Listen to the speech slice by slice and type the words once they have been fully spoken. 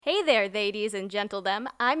Hey there, ladies and gentlemen.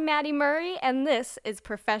 I'm Maddie Murray, and this is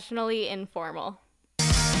Professionally Informal. I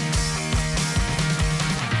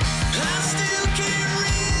still can't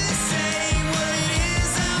really say what it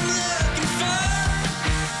is I'm looking for,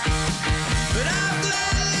 but I've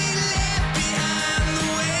gladly left behind the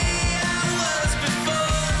way I was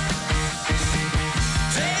before.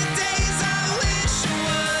 There are days I wish I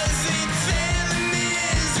wasn't failing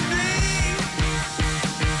miserably,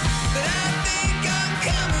 but I think I'm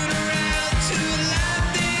coming around to a life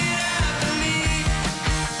that I believe.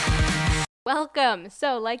 Welcome.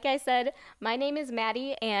 So, like I said, my name is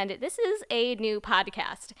Maddie, and this is a new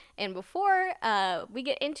podcast. And before we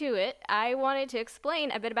get into it, I wanted to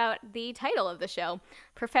explain a bit about the title of the show,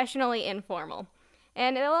 Professionally Informal.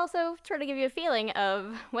 And it'll also sort of give you a feeling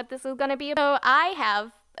of what this is going to be. So, I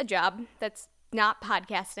have a job that's not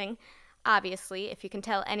podcasting, obviously, if you can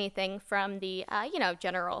tell anything from the,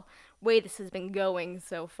 general way this has been going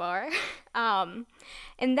so far. And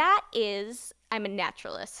that is, I'm a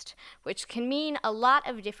naturalist, which can mean a lot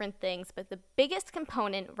of different things, but the biggest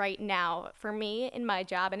component right now for me in my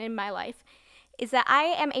job and in my life is that I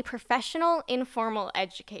am a professional informal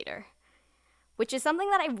educator, which is something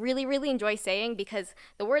that I really, really enjoy saying because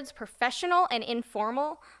the words professional and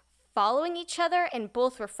informal following each other and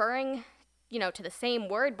both referring, to the same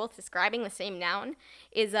word, both describing the same noun,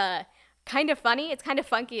 is kind of funny. It's kind of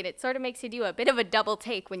funky, and it sort of makes you do a bit of a double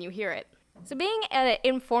take when you hear it. So being an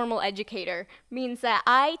informal educator means that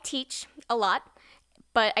I teach a lot,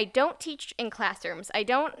 but I don't teach in classrooms. I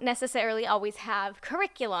don't necessarily always have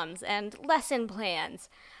curriculums and lesson plans.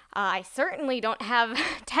 I certainly don't have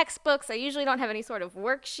textbooks. I usually don't have any sort of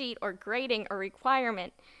worksheet or grading or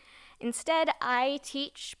requirement. Instead, I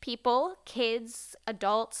teach people, kids,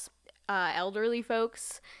 adults, elderly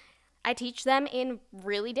folks. I teach them in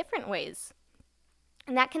really different ways.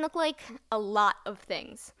 And that can look like a lot of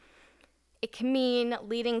things. It can mean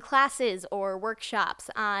leading classes or workshops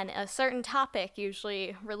on a certain topic,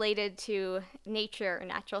 usually related to nature or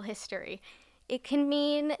natural history. It can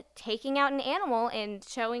mean taking out an animal and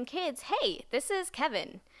showing kids, hey, this is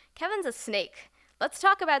Kevin. Kevin's a snake. Let's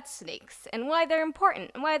talk about snakes and why they're important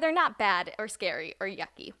and why they're not bad or scary or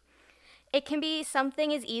yucky. It can be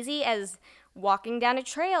something as easy as walking down a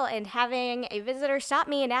trail and having a visitor stop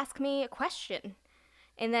me and ask me a question,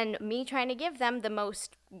 and then me trying to give them the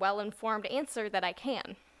most well-informed answer that I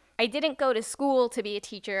can. I didn't go to school to be a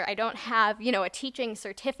teacher. I don't have, a teaching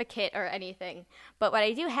certificate or anything. But what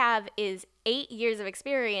I do have is 8 years of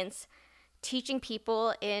experience teaching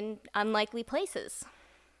people in unlikely places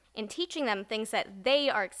and teaching them things that they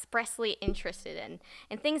are expressly interested in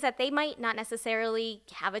and things that they might not necessarily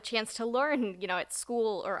have a chance to learn, at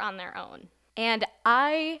school or on their own. And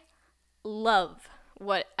I love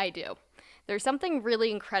what I do. There's something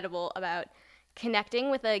really incredible about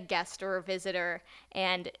connecting with a guest or a visitor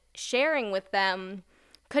and sharing with them.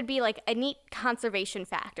 Could be like a neat conservation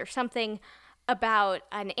fact or something about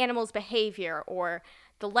an animal's behavior or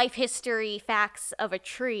the life history facts of a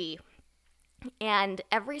tree. And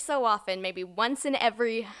every so often, maybe once in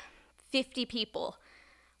every 50 people,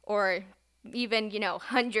 or even,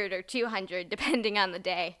 100 or 200, depending on the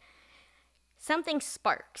day, something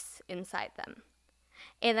sparks inside them.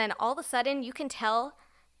 And then all of a sudden, you can tell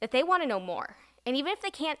that they want to know more. And even if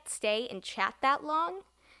they can't stay and chat that long,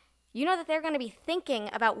 you know that they're going to be thinking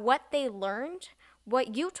about what they learned,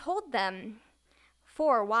 what you told them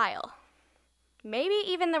for a while. Maybe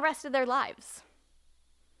even the rest of their lives.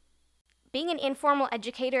 Being an informal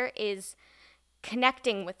educator is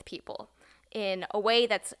connecting with people in a way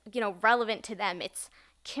that's, relevant to them. It's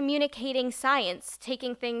communicating science,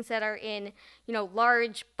 taking things that are in,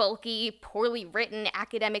 large, bulky, poorly written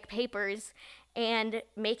academic papers and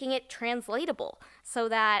making it translatable so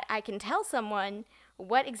that I can tell someone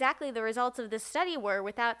what exactly the results of this study were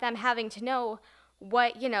without them having to know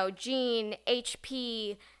what, gene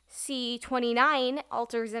HPC29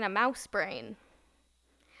 alters in a mouse brain.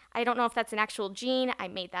 I don't know if that's an actual gene. I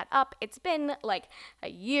made that up. It's been like a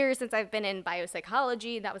year since I've been in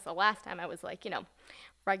biopsychology. That was the last time I was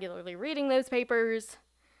regularly reading those papers.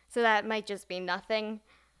 So that might just be nothing.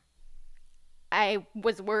 I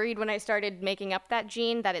was worried when I started making up that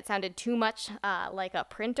gene that it sounded too much like a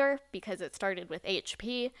printer because it started with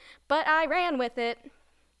HP. But I ran with it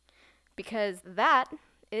because that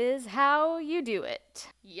is how you do it.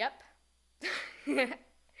 Yep.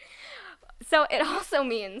 So it also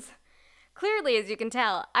means, clearly as you can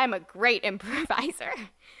tell, I'm a great improviser.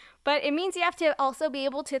 But it means you have to also be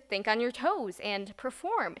able to think on your toes and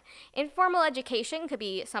perform. Informal education could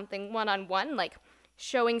be something one-on-one, like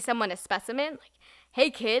showing someone a specimen, like, hey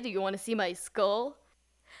kid, you want to see my skull?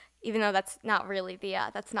 even though that's not really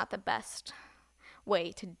that's not the best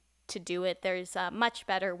way to do it. There's much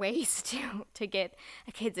better ways to get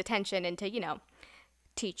a kid's attention and to,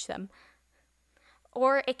 teach them.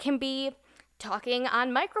 Or it can be talking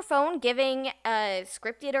on microphone, giving a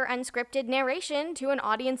scripted or unscripted narration to an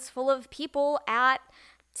audience full of people at,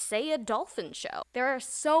 say, a dolphin show. There are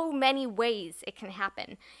so many ways it can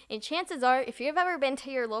happen. And chances are, if you've ever been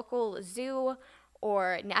to your local zoo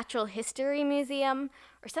or natural history museum,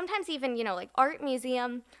 or sometimes even, like art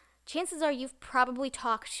museum, chances are you've probably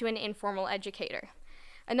talked to an informal educator.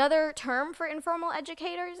 Another term for informal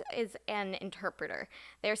educators is an interpreter.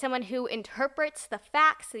 They're someone who interprets the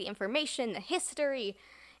facts, the information, the history,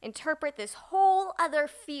 interpret this whole other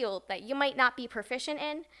field that you might not be proficient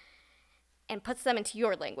in, and puts them into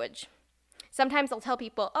your language. Sometimes I'll tell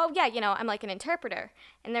people, oh yeah, I'm like an interpreter.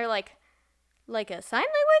 And they're like a sign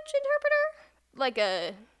language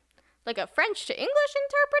interpreter? Like a French to English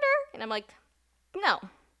interpreter? And I'm like, no.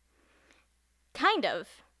 Kind of.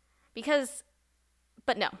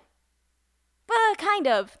 But no. But kind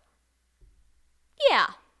of. Yeah.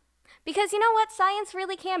 Because you know what? Science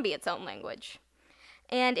really can be its own language.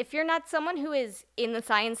 And if you're not someone who is in the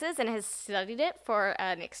sciences and has studied it for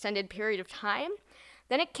an extended period of time,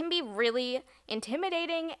 then it can be really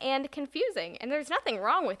intimidating and confusing. And there's nothing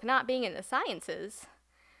wrong with not being in the sciences.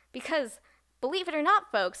 Because, believe it or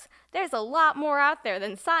not, folks, there's a lot more out there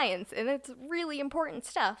than science, and it's really important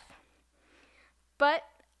stuff. But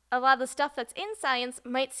a lot of the stuff that's in science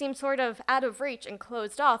might seem sort of out of reach and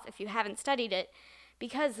closed off if you haven't studied it,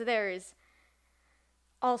 because there's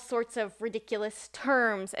all sorts of ridiculous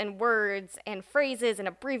terms and words and phrases and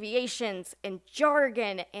abbreviations and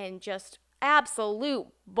jargon and just absolute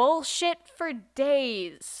bullshit for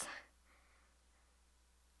days.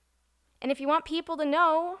 And if you want people to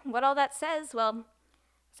know what all that says, well,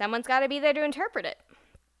 someone's got to be there to interpret it.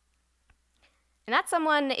 And that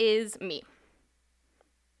someone is me.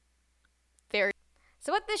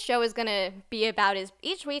 So what this show is going to be about is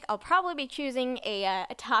each week I'll probably be choosing a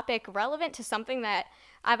topic relevant to something that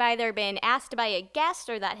I've either been asked by a guest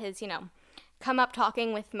or that has, come up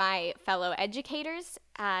talking with my fellow educators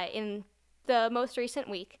in the most recent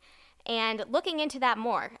week, and looking into that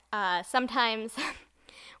more. Sometimes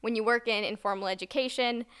when you work in informal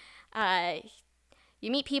education, you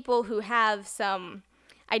meet people who have some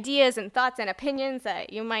ideas and thoughts and opinions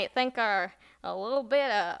that you might think are a little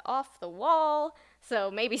bit off the wall.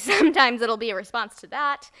 So maybe sometimes it'll be a response to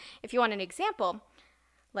that. If you want an example,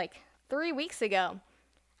 like 3 weeks ago,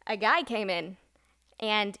 a guy came in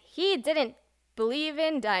and he didn't believe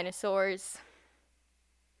in dinosaurs.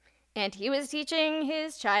 And he was teaching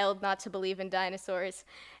his child not to believe in dinosaurs.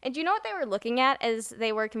 And do you know what they were looking at as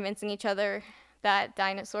they were convincing each other that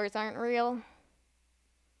dinosaurs aren't real?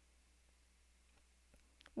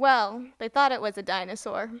 Well, they thought it was a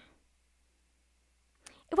dinosaur.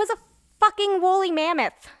 It was a fucking woolly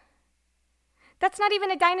mammoth. That's not even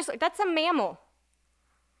a dinosaur. That's a mammal.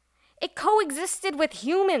 It coexisted with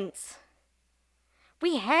humans.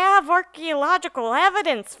 We have archaeological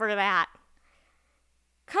evidence for that.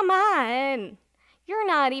 Come on. You're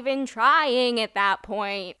not even trying at that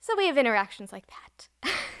point. So we have interactions like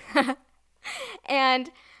that. And,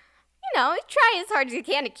 try as hard as you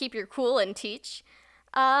can to keep your cool and teach.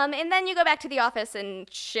 And then you go back to the office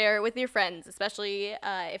and share it with your friends, especially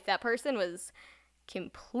if that person was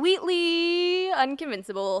completely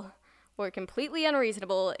unconvincible or completely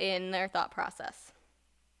unreasonable in their thought process.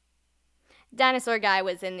 Dinosaur guy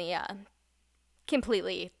was in the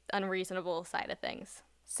completely unreasonable side of things.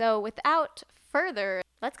 So without further,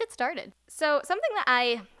 let's get started. So something that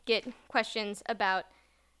I get questions about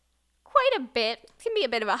quite a bit, can be a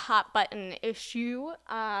bit of a hot button issue,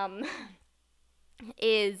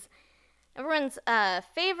 is everyone's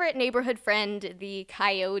favorite neighborhood friend, the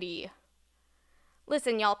coyote.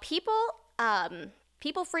 Listen, y'all,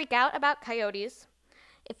 people freak out about coyotes.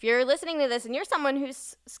 If you're listening to this and you're someone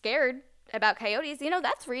who's scared about coyotes,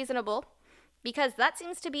 that's reasonable, because that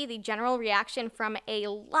seems to be the general reaction from a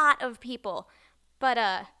lot of people.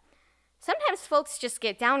 But sometimes folks just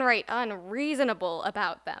get downright unreasonable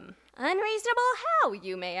about them. Unreasonable how,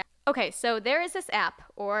 you may ask? Okay, so there is this app,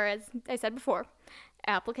 or as I said before,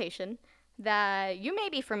 application that you may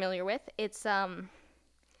be familiar with. It's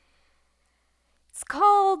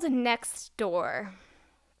called Nextdoor.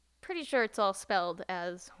 Pretty sure it's all spelled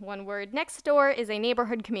as one word. Nextdoor is a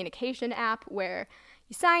neighborhood communication app where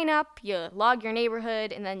you sign up, you log your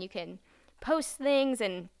neighborhood, and then you can post things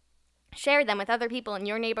and share them with other people in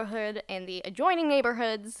your neighborhood and the adjoining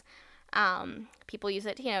neighborhoods. People use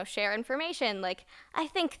it to, share information like, I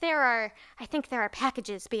think there are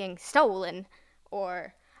packages being stolen,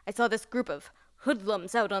 or I saw this group of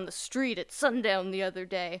hoodlums out on the street at sundown the other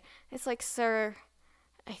day. It's like, sir,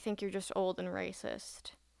 I think you're just old and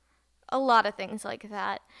racist. A lot of things like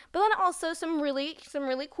that. But then also some really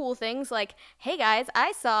cool things like, hey guys,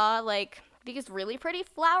 I saw like these really pretty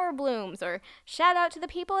flower blooms, or shout out to the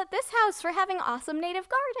people at this house for having awesome native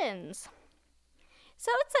gardens.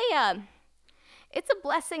 So it's a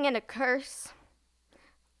blessing and a curse.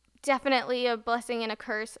 Definitely a blessing and a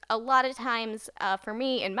curse. A lot of times, for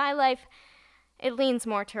me in my life, it leans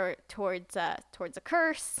more towards a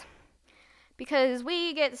curse, because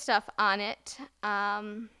we get stuff on it,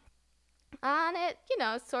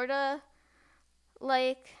 sort of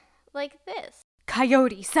like this.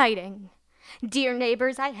 Coyote sighting. Dear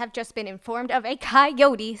neighbors, I have just been informed of a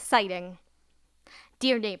coyote sighting.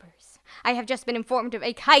 Dear neighbors, I have just been informed of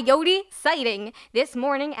a coyote sighting this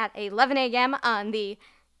morning at 11 a.m. on the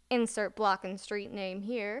insert block and street name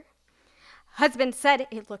here. Husband said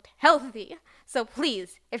it looked healthy, so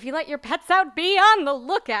please, if you let your pets out, be on the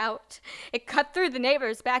lookout. It cut through the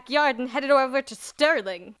neighbor's backyard and headed over to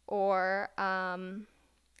Sterling. Or,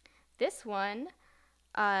 this one,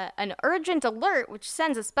 an urgent alert which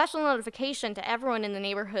sends a special notification to everyone in the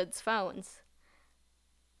neighborhood's phones.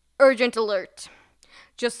 Urgent alert.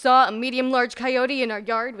 Just saw a medium-large coyote in our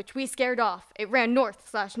yard, which we scared off. It ran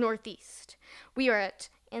north/northeast. We are at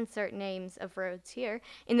insert names of roads here,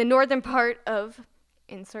 in the northern part of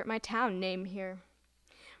insert my town name here.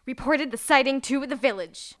 Reported the sighting to the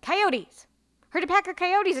village. Coyotes. Heard a pack of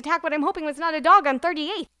coyotes attack what I'm hoping was not a dog on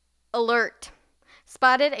 38th. Alert.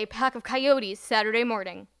 Spotted a pack of coyotes Saturday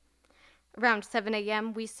morning. Around 7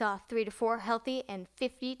 a.m., we saw 3 to 4 healthy and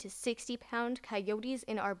 50 to 60 pound coyotes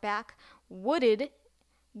in our back wooded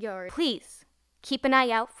yard. Please keep an eye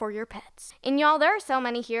out for your pets. And y'all, there are so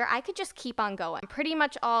many here, I could just keep on going. Pretty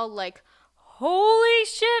much all like, holy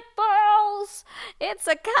shit balls, it's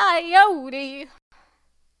a coyote.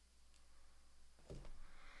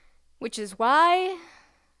 Which is why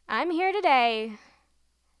I'm here today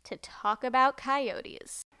to talk about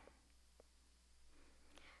coyotes.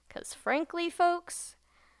 Because frankly, folks,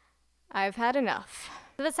 I've had enough.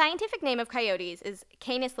 The scientific name of coyotes is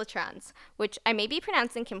Canis latrans, which I may be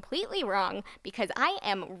pronouncing completely wrong because I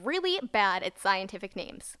am really bad at scientific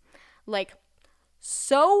names. Like,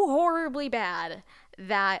 so horribly bad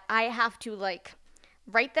that I have to, like,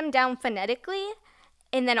 write them down phonetically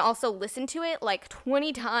and then also listen to it, like,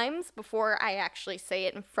 20 times before I actually say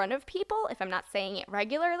it in front of people if I'm not saying it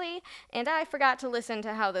regularly. And I forgot to listen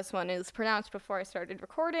to how this one is pronounced before I started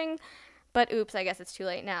recording. But oops, I guess it's too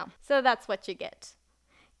late now. So that's what you get.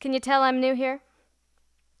 Can you tell I'm new here?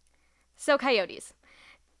 So coyotes.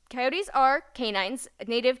 Coyotes are canines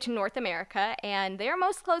native to North America, and they are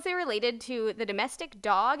most closely related to the domestic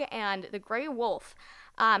dog and the gray wolf.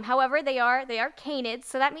 However, they are canids,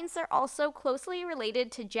 so that means they're also closely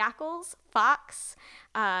related to jackals, fox.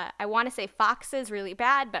 I want to say fox is really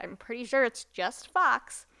bad, but I'm pretty sure it's just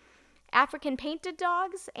fox. African painted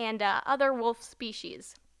dogs, and other wolf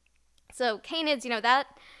species. So canids, that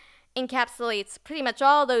encapsulates pretty much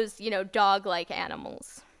all those, dog-like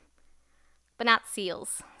animals. But not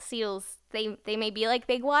seals. Seals, they may be like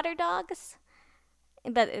big water dogs,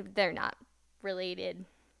 but they're not related.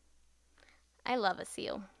 I love a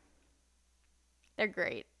seal. They're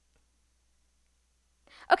great.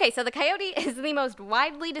 Okay, so the coyote is the most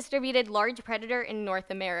widely distributed large predator in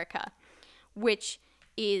North America, which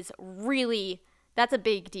is really, that's a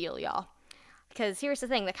big deal, y'all. Because here's the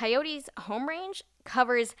thing, the coyote's home range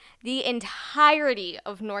covers the entirety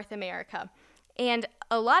of North America. And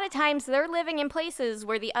a lot of times they're living in places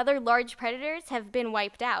where the other large predators have been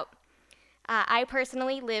wiped out. I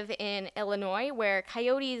personally live in Illinois, where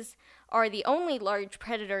coyotes are the only large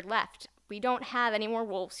predator left. We don't have any more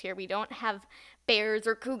wolves here. We don't have bears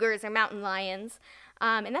or cougars or mountain lions.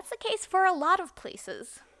 And that's the case for a lot of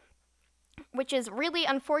places, which is really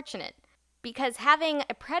unfortunate. Because having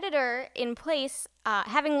a predator in place,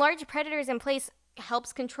 having large predators in place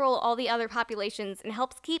helps control all the other populations and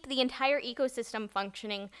helps keep the entire ecosystem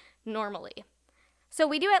functioning normally. So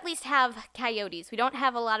we do at least have coyotes. We don't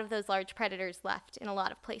have a lot of those large predators left in a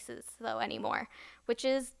lot of places, though, anymore, which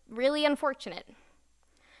is really unfortunate.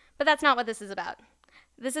 But that's not what this is about.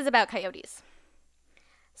 This is about coyotes.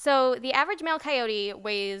 So the average male coyote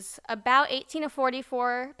weighs about 18 to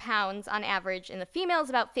 44 pounds on average, and the female is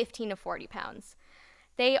about 15 to 40 pounds.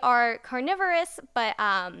 They are carnivorous, but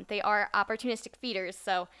they are opportunistic feeders.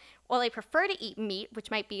 So while they prefer to eat meat, which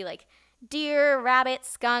might be like deer, rabbit,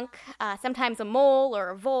 skunk, sometimes a mole or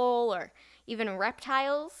a vole, or even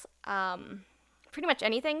reptiles, pretty much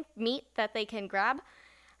anything meat that they can grab,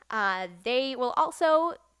 they will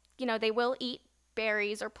also, they will eat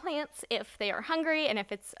berries or plants if they are hungry and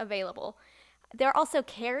if it's available. They're also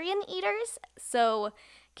carrion eaters. So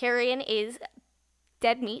carrion is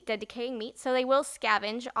dead meat, dead decaying meat. So they will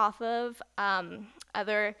scavenge off of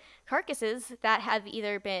other carcasses that have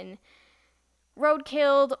either been road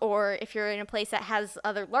killed, or if you're in a place that has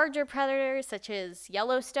other larger predators such as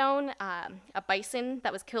Yellowstone, a bison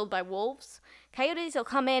that was killed by wolves, coyotes will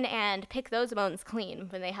come in and pick those bones clean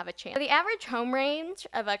when they have a chance. The average home range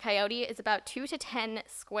of a coyote is about 2 to 10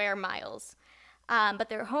 square miles, but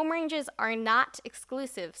their home ranges are not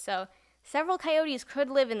exclusive, so several coyotes could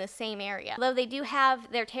live in the same area. Although they do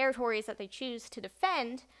have their territories that they choose to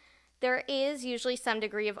defend, there is usually some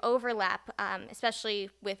degree of overlap, especially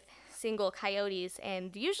with single coyotes,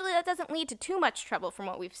 and usually that doesn't lead to too much trouble from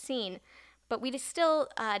what we've seen, but we still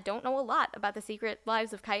don't know a lot about the secret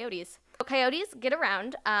lives of coyotes. So coyotes get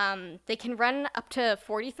around. They can run up to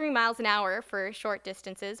 43 miles an hour for short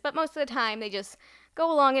distances, but most of the time they just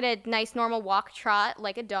go along at a nice normal walk trot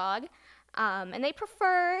like a dog, and they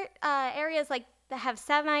prefer areas like that have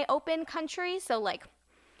semi-open country, so like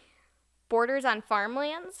borders on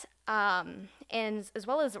farmlands, and as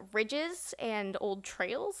well as ridges and old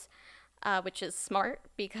trails, which is smart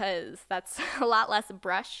because that's a lot less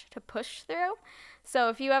brush to push through. So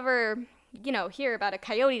if you ever, hear about a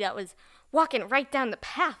coyote that was walking right down the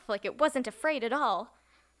path like it wasn't afraid at all,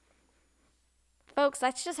 folks,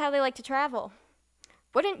 that's just how they like to travel.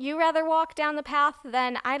 Wouldn't you rather walk down the path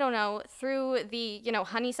than, I don't know, through the,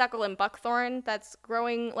 honeysuckle and buckthorn that's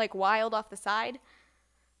growing like wild off the side?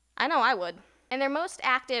 I know I would. And they're most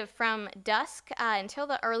active from dusk until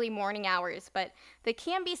the early morning hours, but they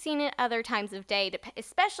can be seen at other times of day,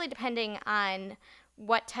 especially depending on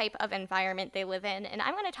what type of environment they live in. And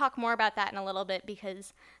I'm going to talk more about that in a little bit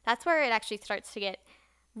because that's where it actually starts to get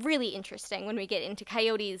really interesting when we get into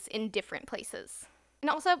coyotes in different places. And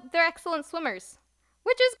also, they're excellent swimmers,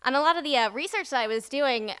 which is on a lot of the research that I was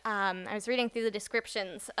doing. I was reading through the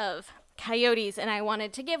descriptions of coyotes, and I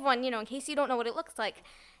wanted to give one, in case you don't know what it looks like.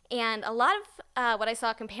 And a lot of what I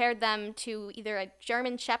saw compared them to either a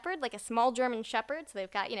German Shepherd, like a small German Shepherd. So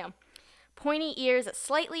they've got, pointy ears, a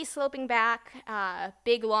slightly sloping back,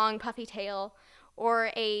 big, long, puffy tail,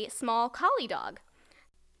 or a small collie dog.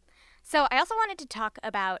 So I also wanted to talk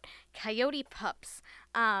about coyote pups.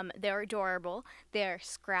 They're adorable. They're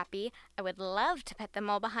scrappy. I would love to pet them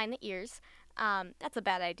all behind the ears. That's a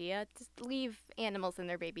bad idea. Just leave animals and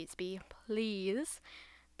their babies be, please.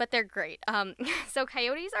 But they're great. So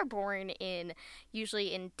coyotes are born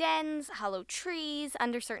usually in dens, hollow trees,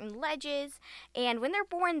 under certain ledges, and when they're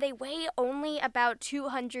born, they weigh only about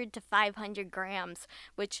 200 to 500 grams,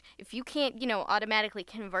 which if you can't, automatically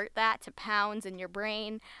convert that to pounds in your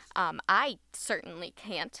brain, I certainly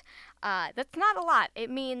can't. That's not a lot. It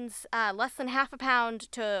means less than half a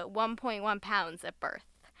pound to 1.1 pounds at birth.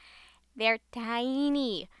 They're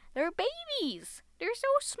tiny. They're babies. They're so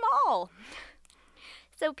small.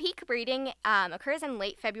 So peak breeding occurs in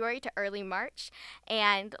late February to early March,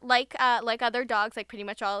 and like other dogs, like pretty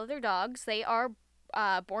much all other dogs, they are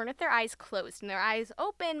born with their eyes closed and their eyes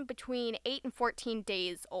open between 8 and 14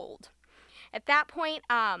 days old. At that point,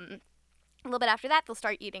 a little bit after that, they'll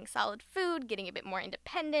start eating solid food, getting a bit more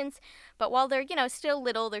independence. But while they're, still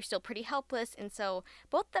little, they're still pretty helpless. And so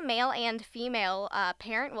both the male and female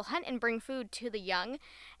parent will hunt and bring food to the young.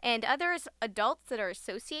 And others, adults that are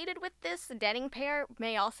associated with this denning pair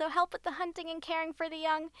may also help with the hunting and caring for the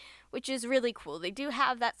young, which is really cool. They do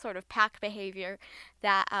have that sort of pack behavior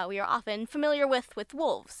that we are often familiar with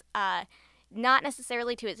wolves. Not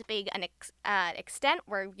necessarily to as big an extent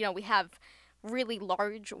where, we have really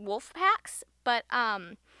large wolf packs, but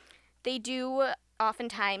they do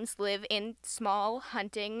oftentimes live in small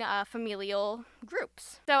hunting familial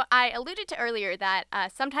groups. So I alluded to earlier that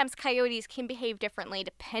sometimes coyotes can behave differently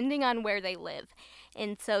depending on where they live.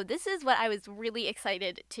 And so this is what I was really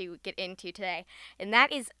excited to get into today, and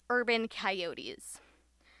that is urban coyotes.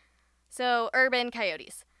 So urban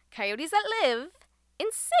coyotes. Coyotes that live in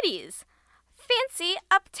cities. Fancy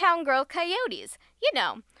uptown girl coyotes.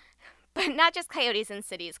 But not just coyotes in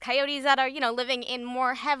cities. Coyotes that are, living in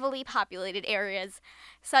more heavily populated areas,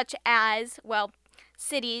 such as,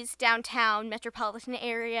 cities, downtown, metropolitan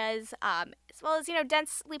areas, as well as,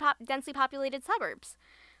 densely populated suburbs,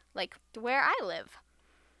 like where I live.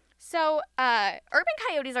 So, urban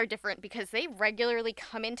coyotes are different because they regularly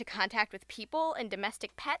come into contact with people and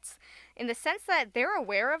domestic pets in the sense that they're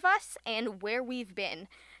aware of us and where we've been.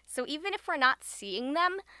 So even if we're not seeing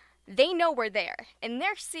them, they know we're there, and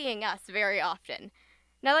they're seeing us very often.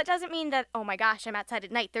 Now, that doesn't mean that, oh my gosh, I'm outside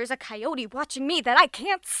at night, there's a coyote watching me that I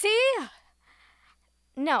can't see.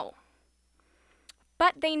 No.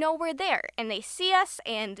 but they know we're there, and they see us,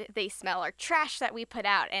 and they smell our trash that we put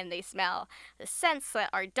out, and they smell the scents that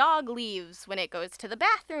our dog leaves when it goes to the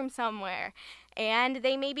bathroom somewhere, and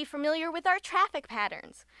they may be familiar with our traffic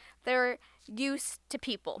patterns. They're used to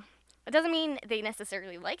people. It doesn't mean they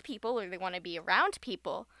necessarily like people or they want to be around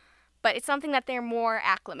people, but it's something that they're more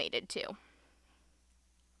acclimated to.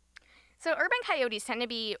 So urban coyotes tend to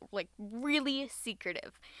be really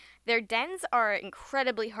secretive. Their dens are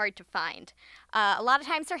incredibly hard to find. A lot of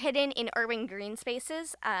times they're hidden in urban green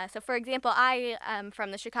spaces. So for example, I am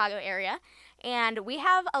from the Chicago area, and we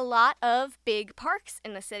have a lot of big parks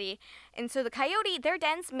in the city. And so the coyote, their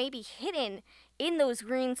dens may be hidden in those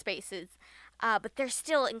green spaces, but they're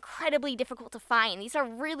still incredibly difficult to find. These are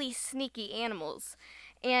really sneaky animals.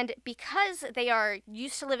 And because they are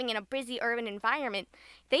used to living in a busy urban environment,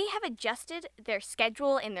 they have adjusted their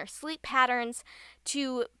schedule and their sleep patterns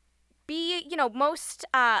to be, most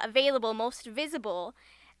available, most visible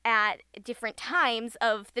at different times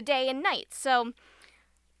of the day and night. So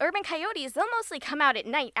urban coyotes, they'll mostly come out at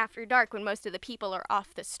night after dark when most of the people are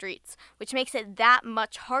off the streets, which makes it that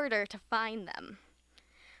much harder to find them.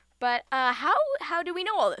 But how do we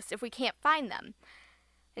know all this if we can't find them?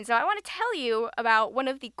 And so I want to tell you about one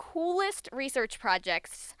of the coolest research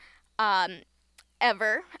projects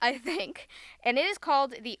ever, I think. And it is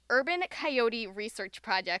called the Urban Coyote Research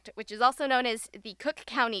Project, which is also known as the Cook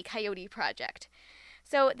County Coyote Project.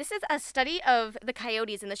 So this is a study of the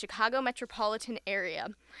coyotes in the Chicago metropolitan area.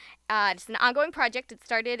 It's an ongoing project. It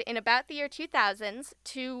started in about the year 2000s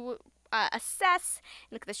to assess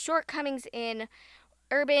and look at the shortcomings in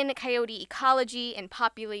urban coyote ecology and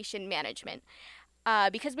population management.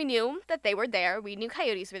 Because we knew that they were there, we knew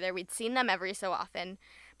coyotes were there, we'd seen them every so often,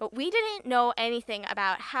 but we didn't know anything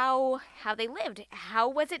about how they lived. How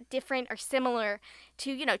was it different or similar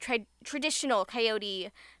to, traditional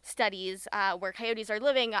coyote studies where coyotes are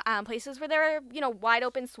living places where there are, wide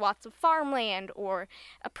open swaths of farmland or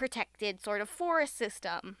a protected sort of forest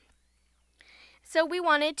system. So we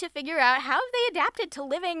wanted to figure out how they adapted to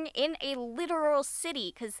living in a literal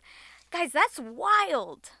city, because, guys, that's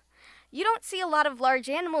wild. You don't see a lot of large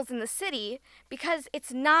animals in the city because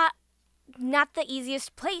it's not the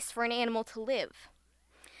easiest place for an animal to live.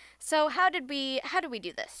 So how do we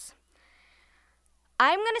do this?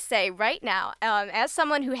 I'm going to say right now, as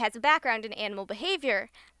someone who has a background in animal behavior,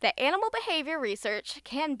 that animal behavior research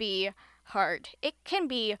can be hard. It can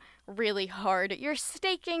be really hard. You're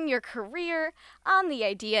staking your career on the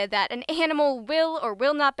idea that an animal will or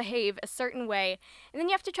will not behave a certain way, and then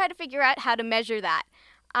you have to try to figure out how to measure that.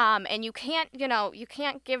 And you can't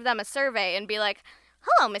give them a survey and be like,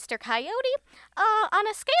 "Hello, Mr. Coyote. On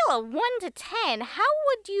a scale of 1 to 10, how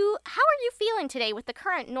are you feeling today with the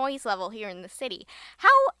current noise level here in the city?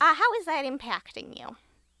 How is that impacting you?"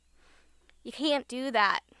 You can't do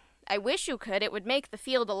that. I wish you could. It would make the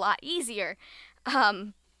field a lot easier.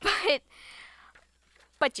 But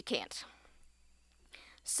you can't.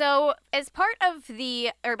 So, as part of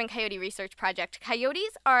the Urban Coyote Research Project,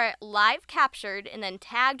 coyotes are live captured and then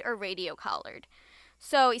tagged or radio collared.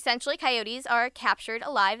 So, essentially, coyotes are captured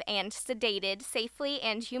alive and sedated safely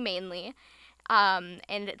and humanely.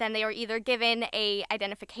 And then they are either given a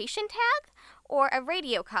identification tag or a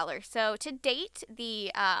radio collar. So, to date,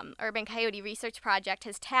 the Urban Coyote Research Project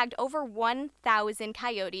has tagged over 1,000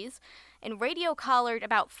 coyotes and radio collared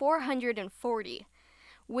about 440,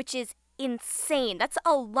 which is insane. That's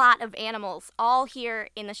a lot of animals all here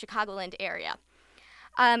in the Chicagoland area.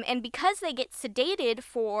 And because they get sedated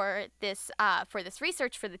for this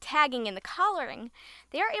research, for the tagging and the collaring,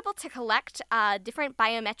 they are able to collect different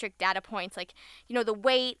biometric data points, like, the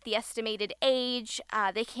weight, the estimated age.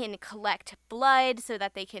 They can collect blood so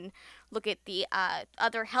that they can look at the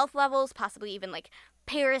other health levels, possibly even like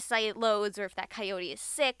parasite loads or if that coyote is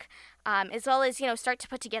sick, as well as, start to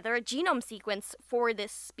put together a genome sequence for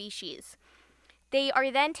this species. They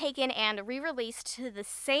are then taken and re-released to the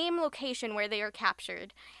same location where they are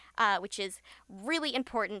captured, which is really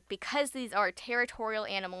important because these are territorial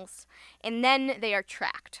animals, and then they are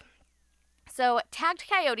tracked. So tagged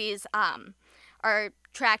coyotes are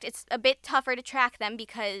tracked. It's a bit tougher to track them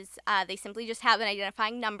because they simply just have an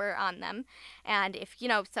identifying number on them. And if,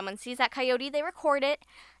 someone sees that coyote, they record it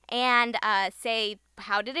and say,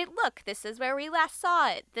 "How did it look? This is where we last saw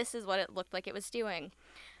it. This is what it looked like it was doing."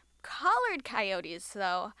 Collared coyotes,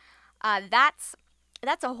 though, that's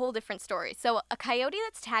a whole different story. So a coyote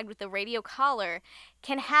that's tagged with a radio collar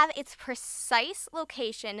can have its precise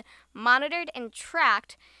location monitored and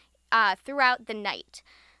tracked throughout the night.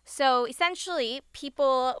 So essentially,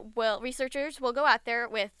 researchers will go out there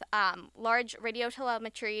with large radio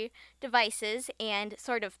telemetry devices and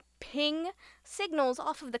sort of ping signals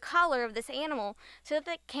off of the collar of this animal so that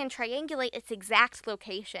it can triangulate its exact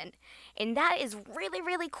location. And that is really,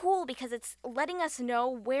 really cool because it's letting us know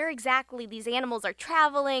where exactly these animals are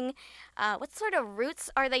traveling, what sort of routes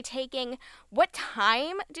are they taking, what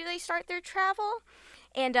time do they start their travel,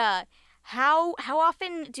 and how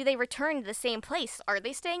often do they return to the same place? Are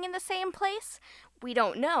they staying in the same place? We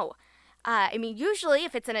don't know. Usually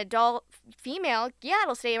if it's an adult female, yeah,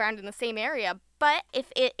 it'll stay around in the same area. But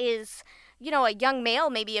if it is, a young male,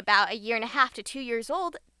 maybe about 1.5 to 2 years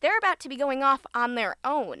old, they're about to be going off on their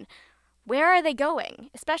own. Where are they going?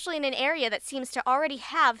 Especially in an area that seems to already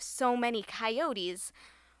have so many coyotes.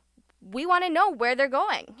 We want to know where they're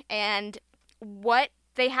going and what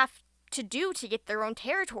they have to do to get their own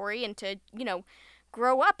territory and to,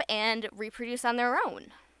 grow up and reproduce on their own.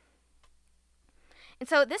 And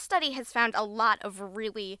so this study has found a lot of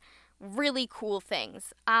really, really cool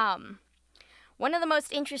things. One of the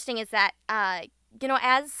most interesting is that,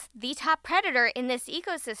 as the top predator in this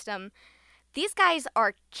ecosystem, these guys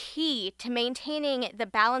are key to maintaining the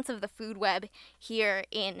balance of the food web here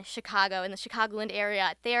in Chicago, in the Chicagoland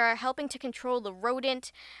area. They are helping to control the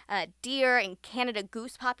rodent, deer, and Canada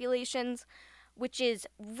goose populations, which is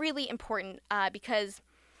really important because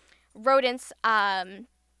rodents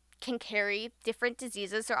can carry different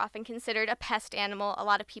diseases. They're often considered a pest animal. A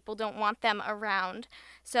lot of people don't want them around.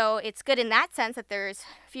 So it's good in that sense that there's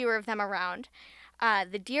fewer of them around.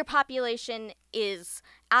 The deer population is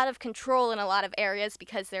out of control in a lot of areas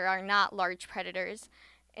because there are not large predators.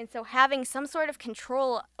 And so having some sort of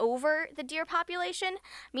control over the deer population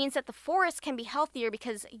means that the forest can be healthier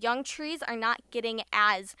because young trees are not getting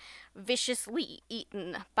as viciously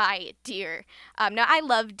eaten by deer. Now, I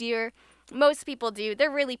love deer. Most people do. They're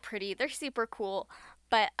really pretty. They're super cool.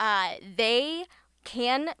 But they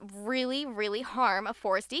can really, really harm a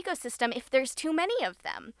forest ecosystem if there's too many of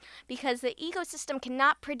them, because the ecosystem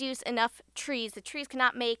cannot produce enough trees. The trees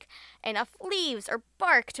cannot make enough leaves or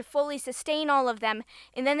bark to fully sustain all of them,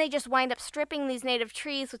 and then they just wind up stripping these native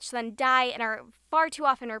trees, which then die and are far too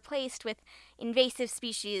often replaced with invasive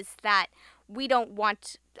species that we don't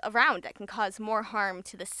want around that can cause more harm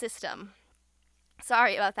to the system.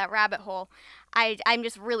 Sorry about that rabbit hole. I'm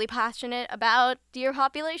just really passionate about deer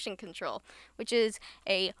population control, which is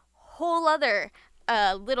a whole other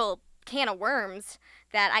little can of worms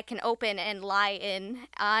that I can open and lie in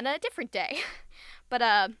on a different day. But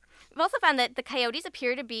we've also found that the coyotes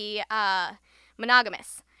appear to be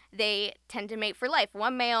monogamous. They tend to mate for life,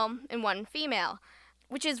 one male and one female,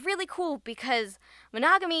 which is really cool because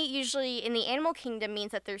monogamy usually in the animal kingdom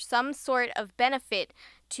means that there's some sort of benefit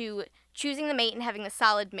to choosing the mate and having the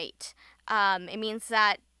solid mate. It means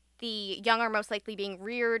that the young are most likely being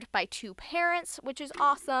reared by two parents, which is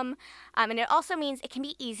awesome. And it also means it can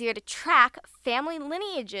be easier to track family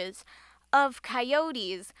lineages of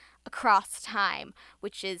coyotes across time,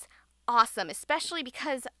 which is awesome, especially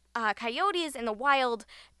because coyotes in the wild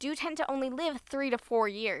do tend to only live 3 to 4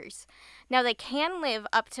 years. Now, they can live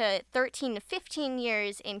up to 13 to 15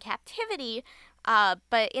 years in captivity,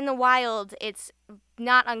 but in the wild, it's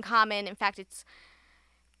not uncommon. In fact, it's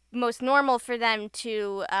most normal for them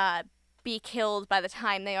to be killed by the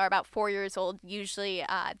time they are about 4 years old. Usually,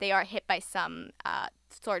 they are hit by some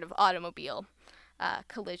sort of automobile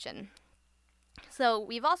collision. So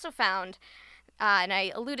we've also found, and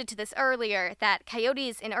I alluded to this earlier, that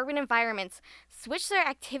coyotes in urban environments switch their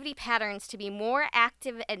activity patterns to be more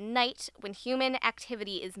active at night when human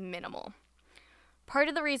activity is minimal. Part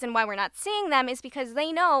of the reason why we're not seeing them is because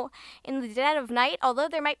they know in the dead of night, although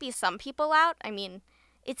there might be some people out,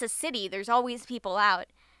 it's a city, there's always people out,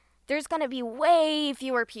 there's going to be way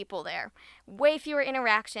fewer people there, way fewer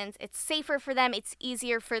interactions. It's safer for them, it's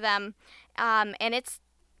easier for them, and it's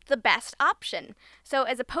the best option. So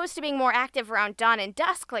as opposed to being more active around dawn and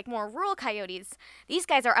dusk like more rural coyotes, these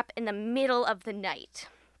guys are up in the middle of the night.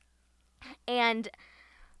 And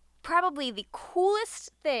probably the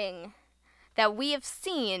coolest thing that we have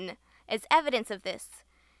seen as evidence of this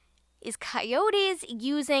is coyotes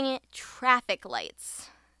using traffic lights.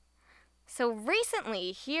 So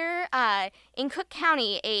recently, here in Cook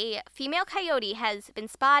County, a female coyote has been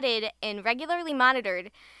spotted and regularly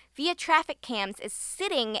monitored via traffic cams as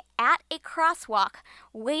sitting at a crosswalk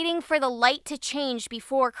waiting for the light to change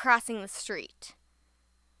before crossing the street.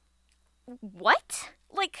 What?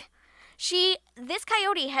 This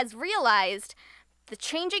coyote has realized the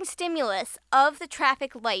changing stimulus of the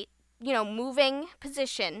traffic light, moving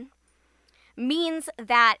position, means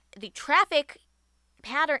that the traffic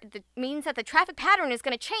that means that the traffic pattern is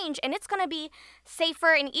going to change, and it's going to be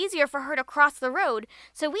safer and easier for her to cross the road.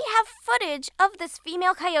 So we have footage of this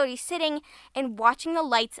female coyote sitting and watching the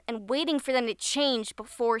lights and waiting for them to change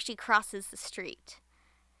before she crosses the street.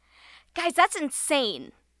 Guys, that's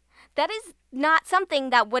insane. That is not something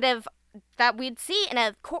that we'd see in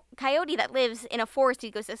a coyote that lives in a forest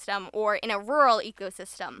ecosystem or in a rural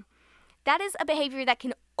ecosystem. That is a behavior that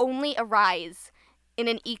can only arise in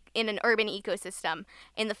an urban ecosystem.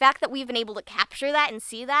 And the fact that we've been able to capture that and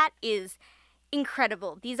see that is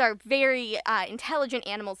incredible. These are very intelligent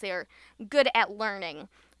animals. They are good at learning.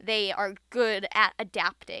 They are good at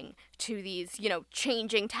adapting to these,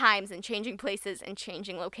 changing times and changing places and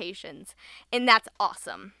changing locations. And that's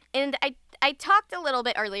awesome. And I talked a little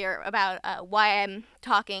bit earlier about why I'm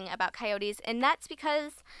talking about coyotes, and that's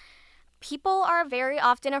because people are very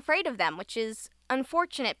often afraid of them, which is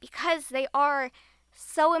unfortunate because they are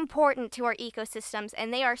so important to our ecosystems,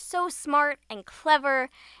 and they are so smart and clever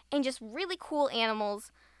and just really cool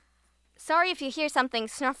animals. Sorry if you hear something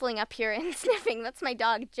snuffling up here and sniffing. That's my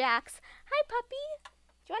dog, Jax. Hi, puppy.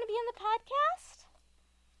 Do you want to be on the podcast?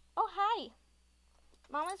 Oh, hi.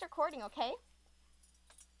 Mama's recording, okay?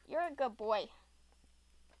 You're a good boy.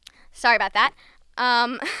 Sorry about that.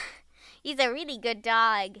 He's a really good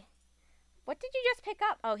dog. What did you just pick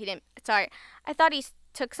up? Oh, he didn't. Sorry. I thought he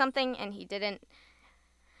took something and he didn't.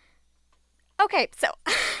 Okay, so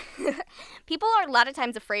people are a lot of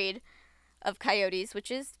times afraid of coyotes,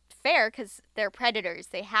 which is fair because they're predators.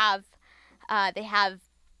 They have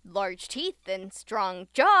large teeth and strong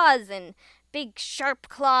jaws and big sharp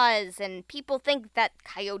claws, and people think that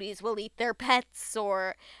coyotes will eat their pets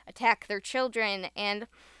or attack their children. And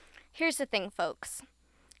here's the thing, folks.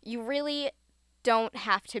 You really don't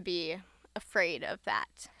have to be afraid of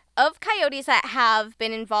that. Of coyotes that have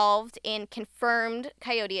been involved in confirmed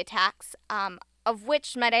coyote attacks, of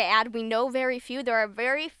which, might I add, we know very few. There are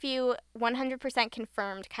very few 100%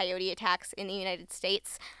 confirmed coyote attacks in the United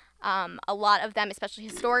States. A lot of them, especially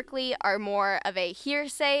historically, are more of a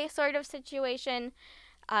hearsay sort of situation,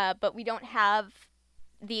 but we don't have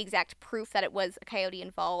the exact proof that it was a coyote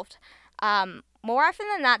involved. More often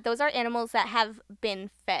than not, those are animals that have been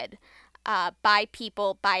fed by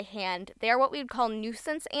people by hand. They are what we would call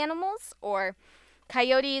nuisance animals, or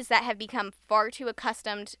coyotes that have become far too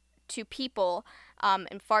accustomed to people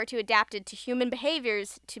and far too adapted to human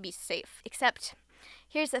behaviors to be safe. Except,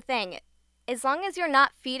 here's the thing. As long as you're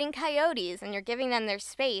not feeding coyotes and you're giving them their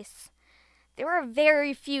space, there are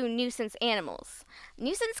very few nuisance animals.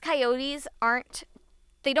 Nuisance coyotes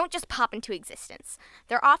they don't just pop into existence.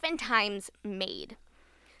 They're oftentimes made.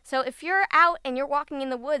 So if you're out and you're walking in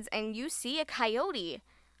the woods and you see a coyote,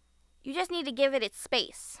 you just need to give it its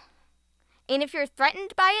space. And if you're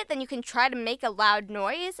threatened by it, then you can try to make a loud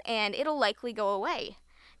noise and it'll likely go away.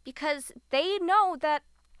 Because they know that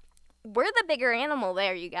we're the bigger animal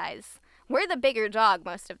there, you guys. We're the bigger dog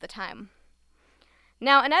most of the time.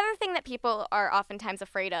 Now, another thing that people are oftentimes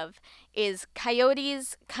afraid of is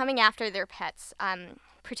coyotes coming after their pets,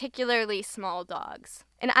 particularly small dogs.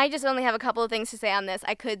 And I just only have a couple of things to say on this.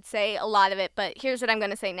 I could say a lot of it, but here's what I'm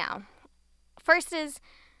going to say now. First is,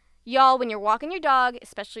 y'all, when you're walking your dog,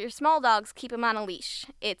 especially your small dogs, keep them on a leash.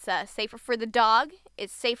 It's safer for the dog.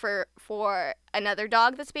 It's safer for another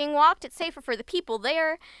dog that's being walked. It's safer for the people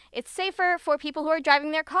there. It's safer for people who are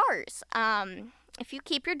driving their cars. If you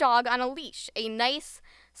keep your dog on a leash, a nice,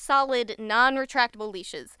 solid, non-retractable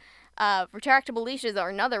leashes. Retractable leashes are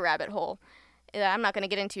another rabbit hole that I'm not going to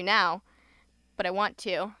get into now, but I want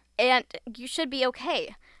to. And you should be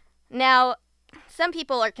okay. Now, some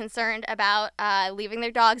people are concerned about leaving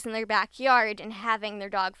their dogs in their backyard and having their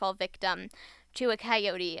dog fall victim to a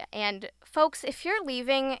coyote. And folks, if you're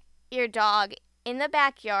leaving your dog in the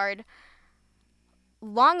backyard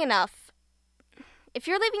long enough, if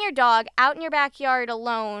you're leaving your dog out in your backyard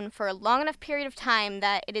alone for a long enough period of time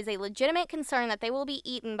that it is a legitimate concern that they will be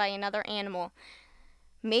eaten by another animal,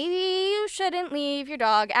 maybe you shouldn't leave your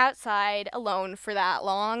dog outside alone for that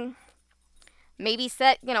long. Maybe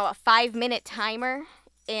set, a 5-minute timer,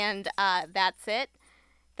 and that's it.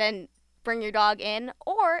 Then bring your dog in,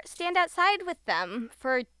 or stand outside with them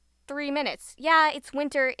for 3 minutes. Yeah, it's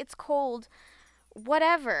winter, it's cold,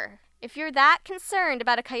 whatever. If you're that concerned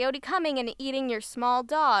about a coyote coming and eating your small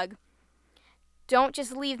dog, don't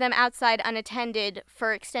just leave them outside unattended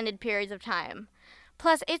for extended periods of time.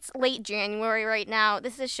 Plus, it's late January right now.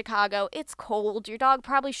 This is Chicago. It's cold. Your dog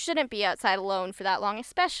probably shouldn't be outside alone for that long,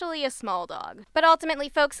 especially a small dog. But ultimately,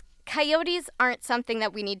 folks, coyotes aren't something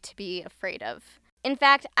that we need to be afraid of. In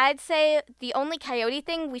fact, I'd say the only coyote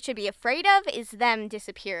thing we should be afraid of is them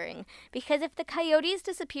disappearing. Because if the coyotes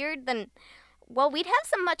disappeared, then well, we'd have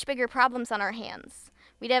some much bigger problems on our hands.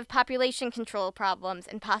 We'd have population control problems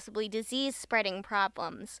and possibly disease spreading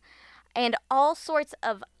problems and all sorts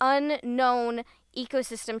of unknown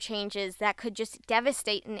ecosystem changes that could just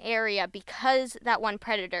devastate an area because that one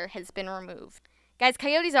predator has been removed. Guys,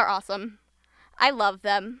 coyotes are awesome. I love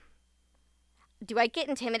them. Do I get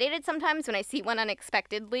intimidated sometimes when I see one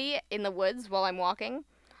unexpectedly in the woods while I'm walking?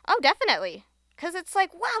 Oh, definitely. Because it's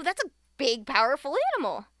like, wow, that's a big, powerful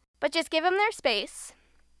animal. But just give them their space.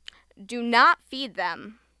 Do not feed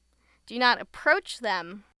them. Do not approach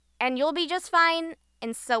them. And you'll be just fine,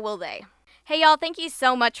 and so will they. Hey y'all, thank you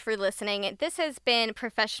so much for listening. This has been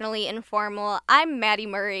Professionally Informal. I'm Maddie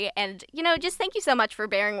Murray, and just thank you so much for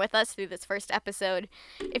bearing with us through this first episode.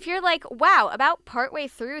 If you're like, wow, about partway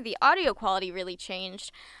through the audio quality really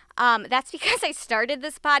changed, that's because I started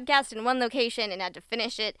this podcast in one location and had to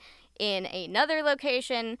finish it in another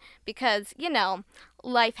location because,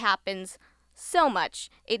 life happens so much.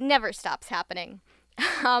 It never stops happening.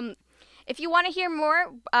 If you want to hear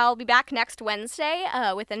more, I'll be back next Wednesday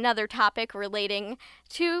with another topic relating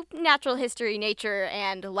to natural history, nature,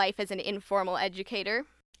 and life as an informal educator.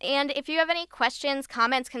 And if you have any questions,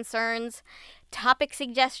 comments, concerns, topic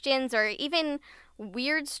suggestions, or even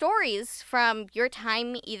weird stories from your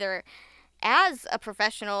time either as a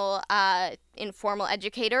professional informal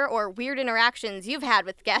educator or weird interactions you've had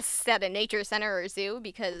with guests at a nature center or zoo,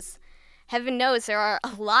 because heaven knows there are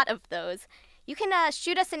a lot of those, you can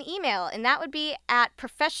shoot us an email, and that would be at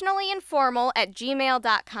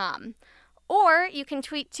professionallyinformal@gmail.com. Or you can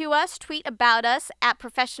tweet about us at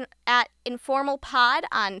informalpod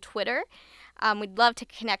on Twitter. We'd love to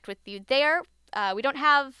connect with you there.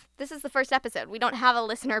 This is the first episode. We don't have a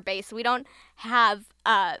listener base. We don't have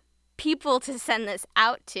people to send this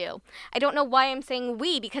out to. I don't know why I'm saying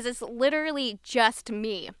we, because it's literally just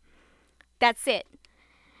me. That's it.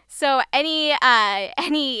 So any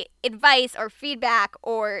advice or feedback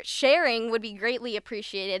or sharing would be greatly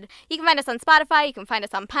appreciated. You can find us on Spotify, you can find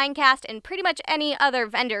us on Pinecast, and pretty much any other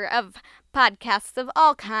vendor of podcasts of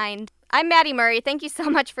all kind. I'm Maddie Murray. Thank you so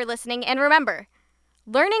much for listening. And remember,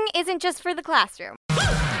 learning isn't just for the classroom.